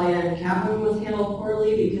both Talia and Catwoman was handled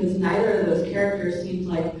poorly because neither of those characters seemed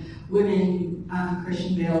like women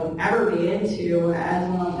Christian Bale would ever be into, as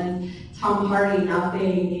well as Tom Hardy not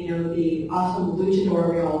being, the awesome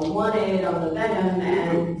luchador we all wanted on the Venom,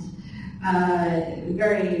 and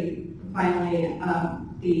very finally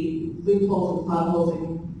the loopholes and plot holes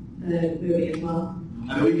in the movie as well.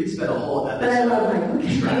 I mean, we could spend a whole episode but I love Michael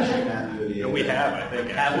Caine. trashing that movie. And we have, I think.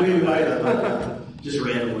 We might have, just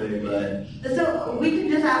randomly, but... So we can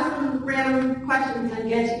just ask some random questions and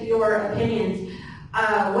get your opinions.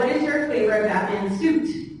 What is your favorite Batman suit?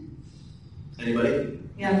 Anybody?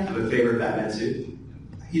 Yeah. Have a favorite Batman suit?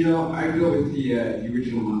 I go with the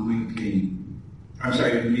original Michael Caine. I'm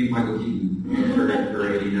sorry, Michael Keaton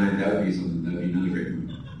for 89. That would be something. That would be another great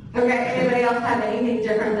movie. Okay. Anybody else have anything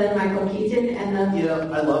different than Michael Keaton? And then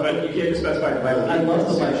I love it. You can't specify the Michael Keaton. I love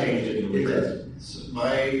the Michael changed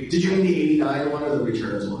it. Did you mean the 89 one or the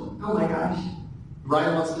Returns one? Oh my gosh.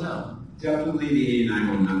 Ryan wants to know. Definitely the 89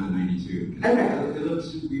 one, not the 92. Okay. It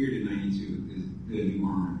looks weird in 92 with the new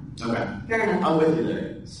armor. Okay. Fair enough. I'm with you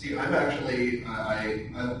there. See, I'm actually, I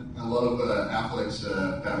love Affleck's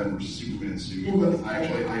Batman vs. Superman suit.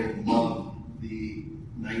 I love the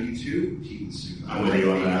 92 Keaton suit. I'm with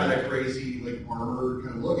you on that. Kind of crazy, armor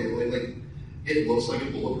kind of look. It looks like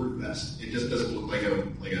a bulletproof vest. It just doesn't look like a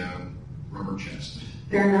rubber chest.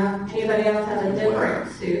 Fair enough. Anybody else have a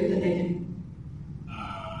different suit that they can?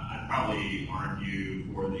 I'd probably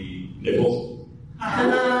argue for the nipples.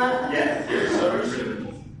 Yes, sonar suit.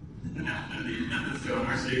 Not the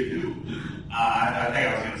sonar suit. I think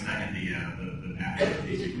I was going to second the bat.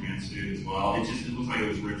 a Superman suit as well. It looks like it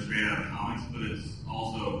was ripped straight out of comics, but it's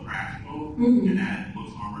also practical in that it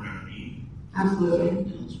looks armored underneath. Absolutely.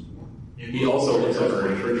 And he also looks like a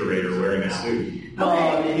refrigerator wearing a suit. Well,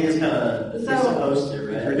 I mean, he's kind of supposed to,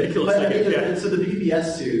 right? It's ridiculous. But, I mean, so the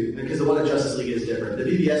BVS suit, because the one in Justice League is different, the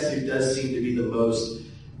BVS suit does seem to be the most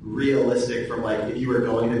realistic from, like, if you were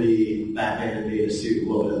going to be Batman and made a suit,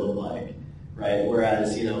 what would it look like? Right?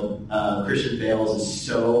 Whereas, Christian Bale's is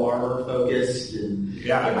so armor-focused. And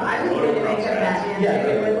if I was going to make a Batman suit,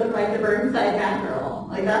 it would look like the Burnside Batgirl.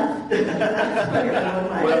 Like, that's what it would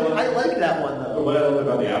look like. Well, I like that one, though. What I loved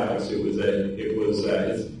about the Affleck suit was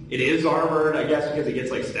that it is armored, I guess, because it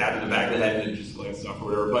gets like stabbed in the back of the head and it just like stuff or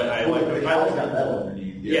whatever. But I like the cowl's got metal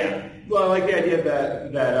underneath. Yeah. Well, I like the idea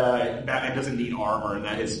that Batman doesn't need armor and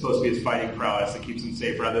that it's supposed to be his fighting prowess that keeps him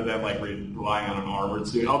safe rather than like relying on an armored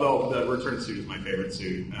suit. Although the return suit is my favorite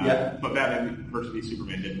suit. But Batman vs.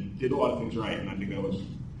 Superman did a lot of things right, and I think that was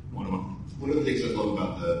one of them. One of the things I love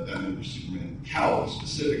about the Batman vs. Superman cowl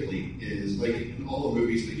specifically is, like, in all the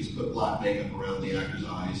movies they just put black makeup around the actor's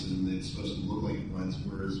eyes and it's supposed to look like it blends,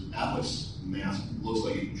 whereas Affleck's mask looks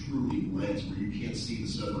like it truly blends, where you can't see the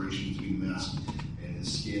separation between the mask and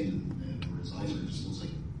his skin, and where his eyes are, it just looks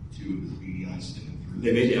like two of his beady eyes sticking through.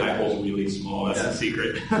 They made the eye holes really small. That's the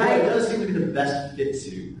secret. It does seem to be the best fit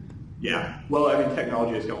suit. Yeah. Well, I mean,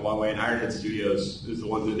 technology has come a long way, and Ironhead Studios is the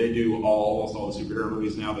ones that they do almost all the superhero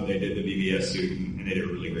movies now, but they did the BVS suit, and they did a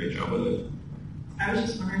really great job with it. I was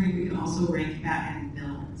just wondering if we can also rank Batman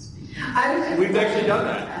villains. We've actually done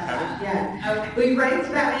that, haven't we? Yeah. We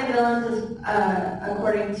ranked Batman villains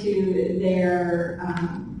according to their,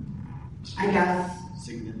 I guess...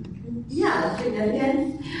 significance. Yeah,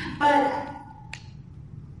 significance. But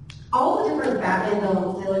all the different Batman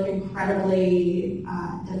villains, they look incredibly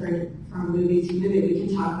different from movie to movie. We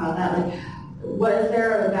can talk about that. Like, was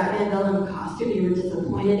there a Batman villain costume you were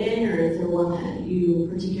disappointed in, or is there one that you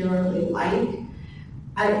particularly like?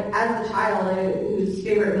 As a child whose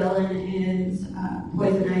favorite villain is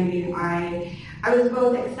Poison Ivy, I was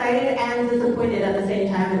both excited and disappointed at the same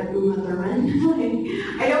time at Uma Thurman.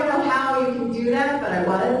 I don't know how you can do that, but I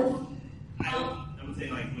was. I would say,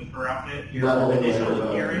 like, with her outfit, You're not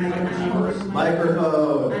holding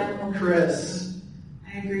microphone. Chris.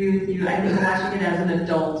 I agree with you. I think watching it as an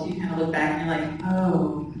adult, you kind of look back and you're like,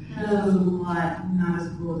 oh, that was not as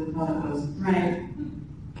cool as I thought it was. Right.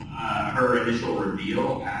 Her initial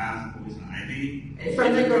reveal as Poison Ivy.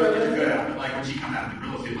 From the gorilla suit. Good outfit. Like, when she comes out of the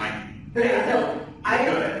gorilla suit, like... Okay, so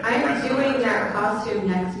I'm doing that costume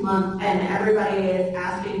next month, and everybody is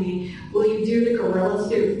asking me, will you do the gorilla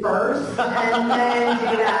suit first, and then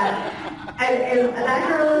do that? And that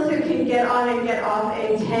gorilla suit can get on and get off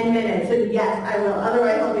in 10 minutes, and yes, I will.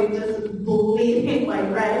 Otherwise, I'll be just bleeding like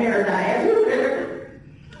red hair dye everywhere.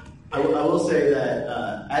 I will say that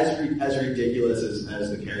as ridiculous as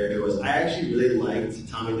the character was, I actually really liked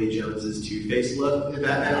Tommy Lee Jones's Two-Face look in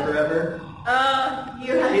Batman Forever.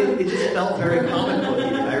 It just felt very comic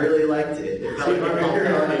booky. I really liked it. It felt like I'm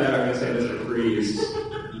going to say Mr. Freeze.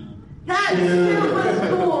 That suit was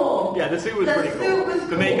cool. Yeah, the suit was pretty cool.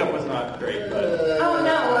 The makeup was not great, but... Oh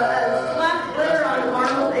no, slap glitter on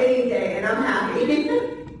Arnold 80 Day, and I'm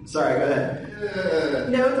happy. Sorry, go ahead.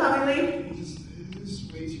 No, Tommy Lee?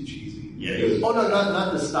 It's way too cheesy. Yeah, it was... Oh no,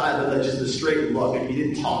 not the style, but like just the straight look. If you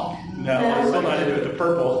didn't talk. No, I'm still not into it. The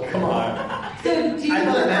purple. Come on. So do you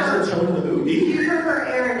that's the tone of the movie. Do you prefer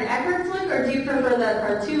Aaron Eckhart's look, or do you prefer the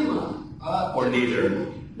cartoon look? Or neither.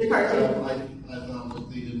 The cartoon. I thought what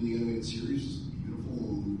they did in the animated series was beautiful,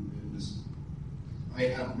 and just, I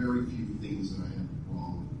have very few things that I have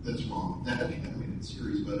wrong. That's wrong with that animated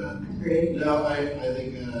series, but no, I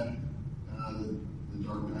think the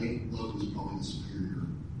Dark Knight look was probably the superior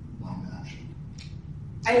live action.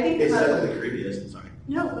 I think it's definitely the creepiest. Sorry.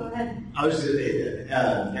 No, go ahead. I was just going to say,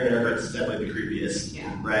 Aaron Eckhart's is definitely the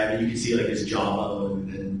creepiest, right? I mean, you can see like his jawbone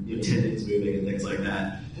and tendons moving and things like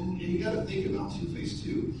that. And you got to think about Two-Face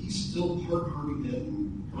too. He's still part Harvey Dent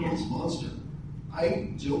and Harvey's monster. I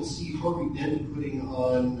don't see Harvey Dent putting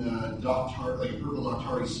on a purple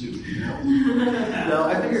Doctari suit. You know? No,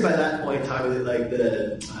 I figured by that point, Tommy, like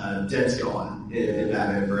the Dent's gone in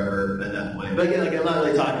Batman Forever at that point. But again, like I'm not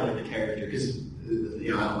really talking like the character because I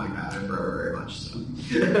don't like Batman Forever very much. So.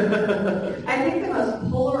 I think the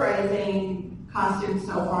most polarizing costume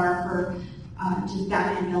so far for just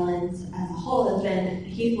Batman villains as a whole has been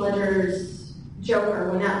Heath Ledger's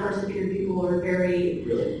Joker. When that first appeared, people were very...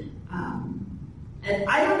 Really? And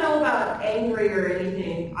I don't know about angry or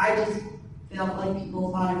anything. I just felt like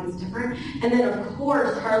people thought it was different. And then, of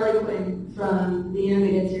course, Harley Quinn from the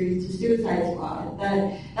animated series to Suicide Squad.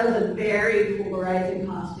 That was a very polarizing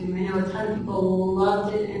costume. I know a ton of people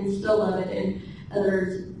loved it and still love it, and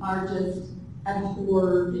others are just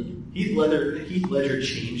abhorred. Heath Ledger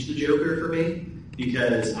changed the Joker for me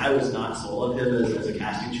because I was not sold on him as a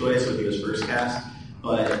casting choice when he was first cast.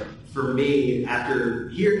 But for me, after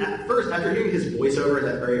hearing his voiceover in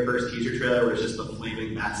that very first teaser trailer, where it's just the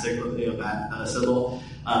flaming bat symbol,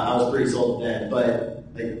 I was pretty sold then. But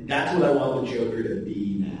like, that's what I want the Joker to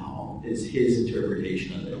be now, is his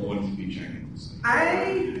interpretation of it. I want it to be Jenkins.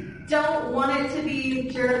 I don't want it to be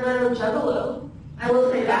Jared Leto Juggalo. I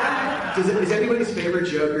will say that. Is anybody's favorite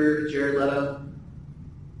Joker Jared Leto?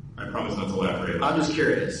 I promise not to elaborate. I'm just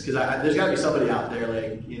curious, because there's got to be somebody out there,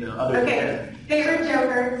 like, other than him. Favorite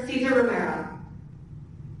Joker, Cesar Romero.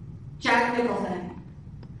 Jack Nicholson.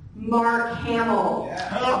 Mark Hamill.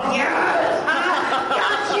 Yeah. Yes!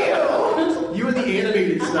 Got you! You and the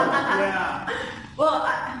animated stuff. Yeah. Well,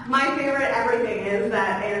 my favorite everything is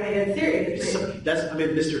that animated series.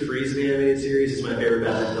 Mr. Freeze in the animated series is my favorite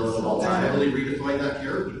Batman villain of all time. Really redefined that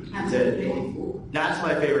character. That's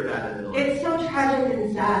my favorite Batman villain. It's so tragic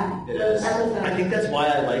and sad. It is. I think that's why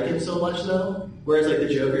I like him so much, though. Whereas, like, the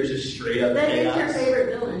Joker's just straight up chaos. That is your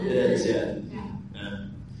favorite villain, It is, yeah.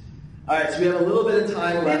 All right, so we have a little bit of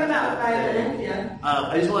time left. We have about 5 minutes, yeah.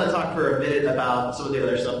 I just want to talk for a minute about some of the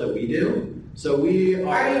other stuff that we do. So we are...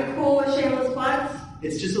 Are you cool with shameless plugs?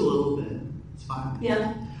 It's just a little bit. It's fine.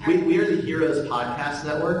 Yeah. We are the Heroes Podcast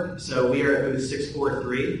Network, so we are at booth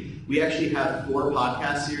 643. We actually have 4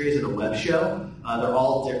 podcast series and a web show. They're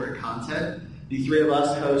all different content. The 3 of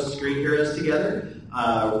us host Screen Heroes together.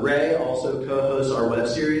 Ray also co-hosts our web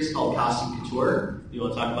series called Costume Couture. You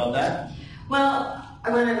want to talk about that? Well, I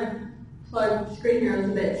want to plug Screen Heroes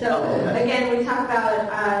a bit. So, again, we talk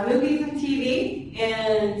about movies and TV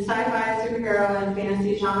and sci-fi, superhero, and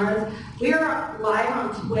fantasy genres. We are live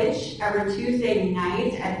on Twitch every Tuesday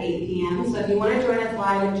night at 8 p.m. So if you want to join us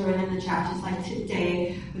live and join in the chat just like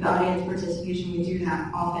today with audience participation, we do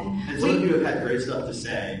that often. And some of you have had great stuff to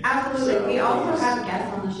say. Absolutely. So we also have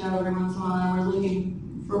guests on the show every once in a while, and we're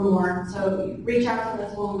looking for more. So reach out to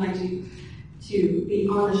us. We'll invite you to be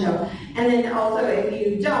on the show. And then also, if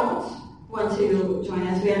you don't want to join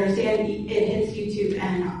us, we understand it hits YouTube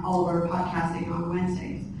and all of our podcasting on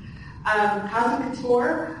Wednesdays. Costume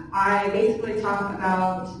Couture, I basically talk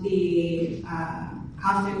about the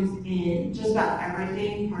costumes in just about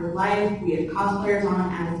everything part of life. We have cosplayers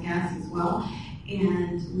on as guests as well.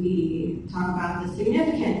 And we talk about the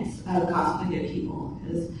significance of cosplay to people.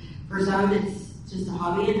 Because for some, it's just a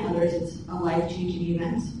hobby, and others, it's a life-changing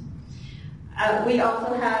event. We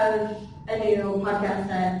also have a new podcast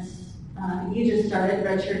that you just started,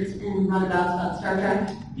 Red Shirts and Runabouts, about Star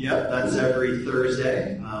Trek. Yep, that's every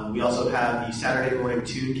Thursday. We also have the Saturday Morning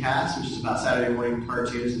Tooncast, which is about Saturday morning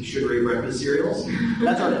cartoons and sugary breakfast cereals.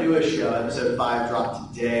 That's our newest show. Episode 5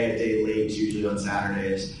 dropped today, a day late, usually on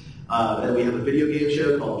Saturdays. And we have a video game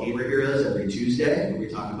show called Gamer Heroes every Tuesday, where we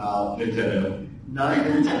talk about Nintendo. Not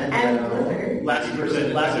Nintendo. Last week was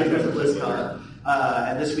BlizzCon.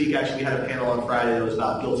 And this week, actually, we had a panel on Friday that was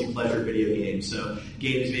about guilty pleasure video games. So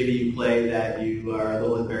games maybe you play that you are a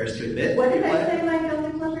little embarrassed to admit. What did I say my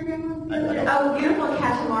guilty pleasure game was? Oh, Beautiful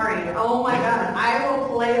Katamari. Oh my god, I will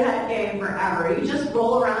play that game forever. You just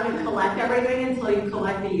roll around and collect everything until you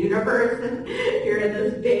collect the universe, and you're in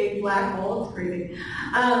this big black hole. It's crazy.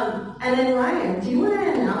 And then Ryan, do you want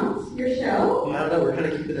to announce your show? I don't know, we're kind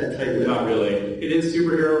of keeping that tight. Not really. It is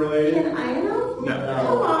superhero related. Can I announce?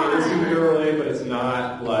 No. It is superhero related, but it's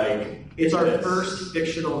not like... It's our first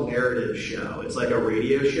fictional narrative show. It's like a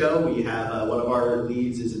radio show. We have one of our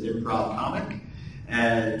leads is an improv comic,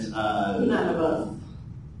 and none of us.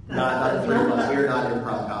 Not three of us. We are not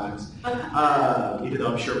improv comics. Even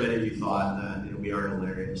though I'm sure many of you thought that we are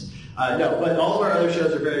hilarious. No, but all of our other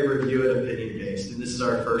shows are very review and opinion based, and this is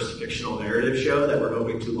our first fictional narrative show that we're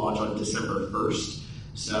hoping to launch on December 1st.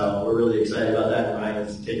 So we're really excited about that.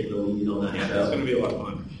 Ryan's taking the lead on that show. It's going to be a lot of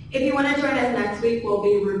fun. If you want to join us next week, we'll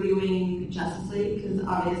be reviewing Justice League, because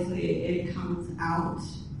obviously it comes out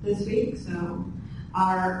this week. So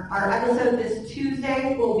our episode this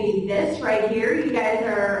Tuesday will be this right here. You guys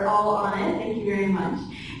are all on it. Thank you very much.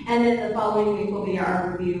 And then the following week will be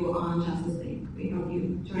our review on Justice League. We hope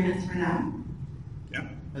you join us for that.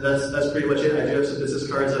 And that's pretty much it. I do have some business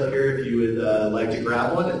cards up here if you would like to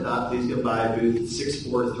grab one. If not, please come by booth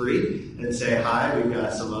 643 and say hi. We've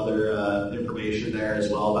got some other information there as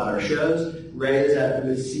well about our shows. Ray is at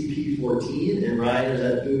booth CP14 and Ryan is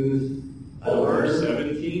at booth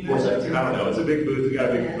 417. I don't know. It's a big booth. We got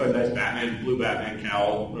a nice blue Batman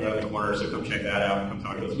cowl right on the corner. So come check that out and come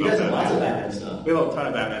talk to us. You guys have lots of Batman stuff. We have a ton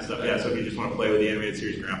of Batman stuff. Yeah. So if you just want to play with the animated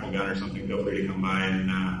series grapple gun or something, feel free to come by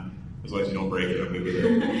and. As long as you don't break it, I'm going to be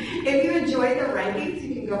there. If you enjoyed the rankings,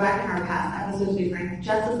 you can go back in our past episodes. We've ranked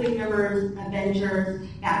Justice League members, Avengers,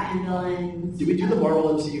 Batman villains. Did we do the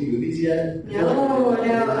Marvel MCU movies yet? No. Oh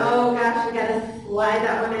gosh, we gotta slide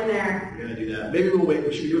that one in there. We're gonna do that. Maybe we'll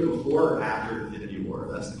wait. Should we do it before or after Infinity War?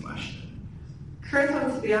 That's the question. Chris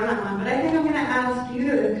wants to be on that one, but I think I'm gonna ask you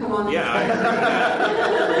to come on. Yeah,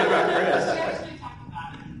 forget about Chris.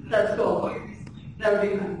 That's cool. That would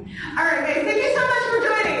be fun. All right, guys, thank you so much for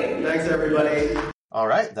joining. Thanks, everybody. All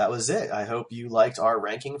right, that was it. I hope you liked our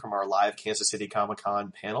ranking from our live Kansas City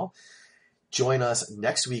Comic-Con panel. Join us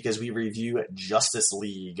next week as we review Justice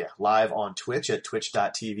League live on Twitch at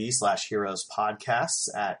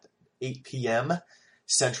twitch.tv/heroespodcasts at 8 p.m.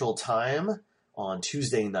 Central Time on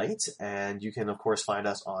Tuesday night. And you can, of course, find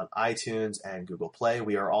us on iTunes and Google Play.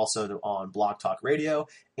 We are also on Blog Talk Radio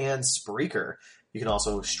and Spreaker. You can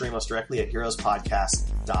also stream us directly at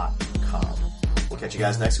heroespodcast.com. We'll catch you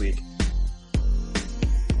guys next week.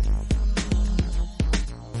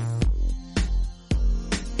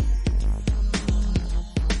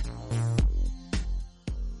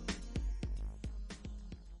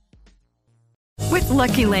 With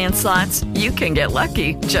Lucky Land Slots, you can get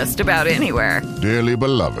lucky just about anywhere. Dearly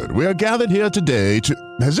beloved, we are gathered here today to...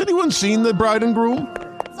 Has anyone seen the bride and groom?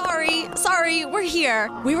 Sorry, we're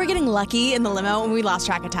here. We were getting lucky in the limo and we lost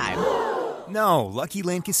track of time. No, Lucky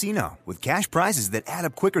Land Casino, with cash prizes that add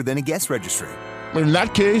up quicker than a guest registry. In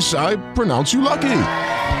that case, I pronounce you lucky.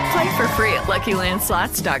 Play for free at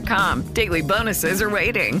LuckyLandSlots.com. Daily bonuses are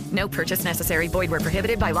waiting. No purchase necessary. Void where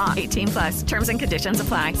prohibited by law. 18+. Terms and conditions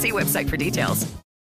apply. See website for details.